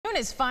June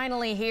is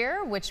finally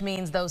here, which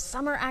means those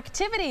summer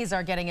activities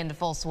are getting into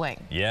full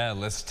swing. Yeah,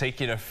 let's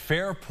take you to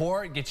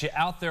Fairport, get you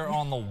out there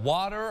on the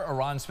water.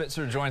 Aron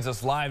Spitzer joins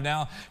us live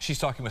now. She's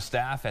talking with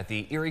staff at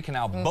the Erie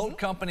Canal Boat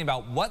Company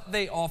about what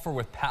they offer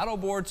with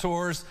paddleboard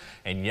tours.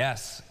 And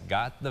yes,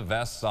 got the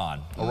vests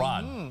on.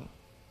 Aron.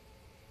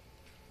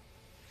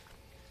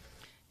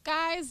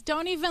 Guys,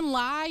 don't even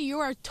lie. You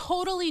are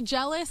totally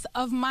jealous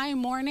of my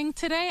morning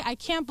today. I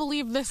can't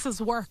believe this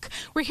is work.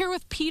 We're here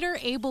with Peter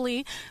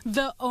Abley,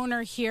 the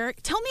owner here.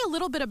 Tell me a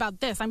little bit about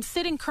this. I'm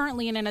sitting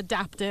currently in an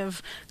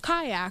adaptive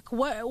kayak.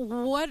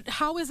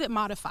 How is it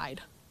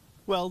modified?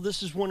 Well,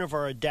 this is one of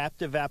our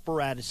adaptive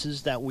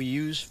apparatuses that we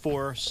use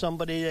for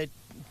somebody that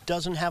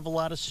doesn't have a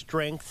lot of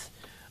strength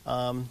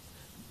and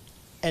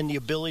the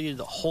ability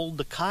to hold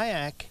the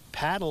kayak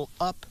paddle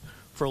up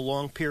for a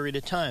long period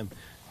of time.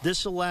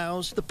 This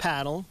allows the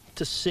paddle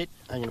to sit,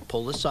 I'm going to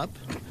pull this up,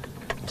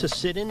 to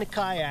sit in the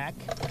kayak,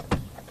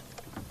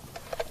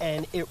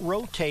 and it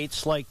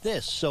rotates like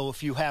this. So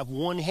if you have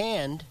one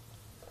hand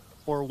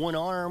or one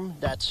arm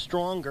that's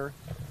stronger,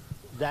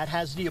 that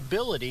has the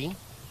ability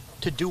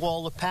to do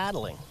all the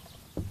paddling.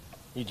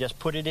 You just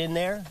put it in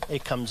there,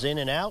 it comes in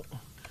and out,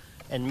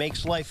 and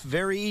makes life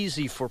very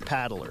easy for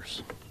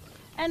paddlers.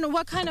 And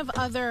what kind of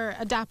other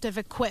adaptive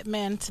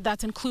equipment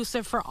that's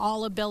inclusive for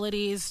all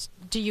abilities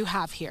do you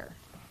have here?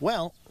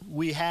 Well,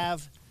 we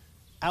have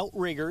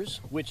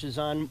outriggers, which is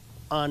on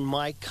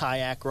my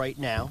kayak right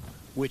now,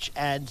 which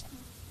adds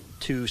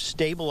to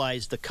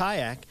stabilize the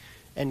kayak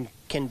and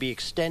can be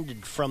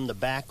extended from the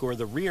back or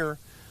the rear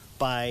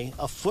by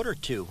a foot or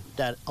two.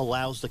 That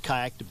allows the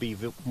kayak to be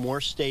more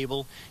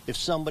stable. If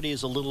somebody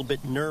is a little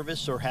bit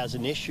nervous or has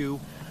an issue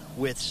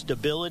with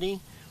stability,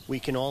 we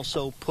can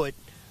also put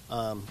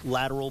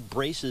lateral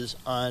braces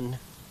on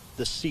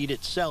the seat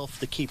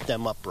itself to keep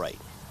them upright.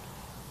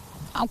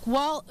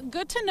 Well,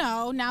 good to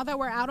know. Now that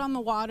we're out on the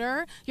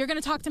water, you're going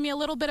to talk to me a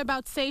little bit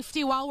about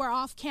safety while we're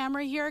off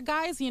camera here,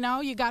 guys. You know,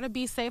 you got to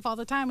be safe all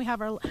the time. We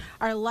have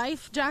our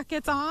life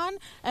jackets on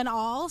and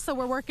all, so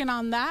we're working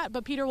on that.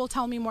 But Peter will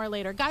tell me more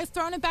later. Guys,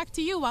 throwing it back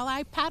to you while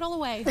I paddle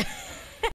away.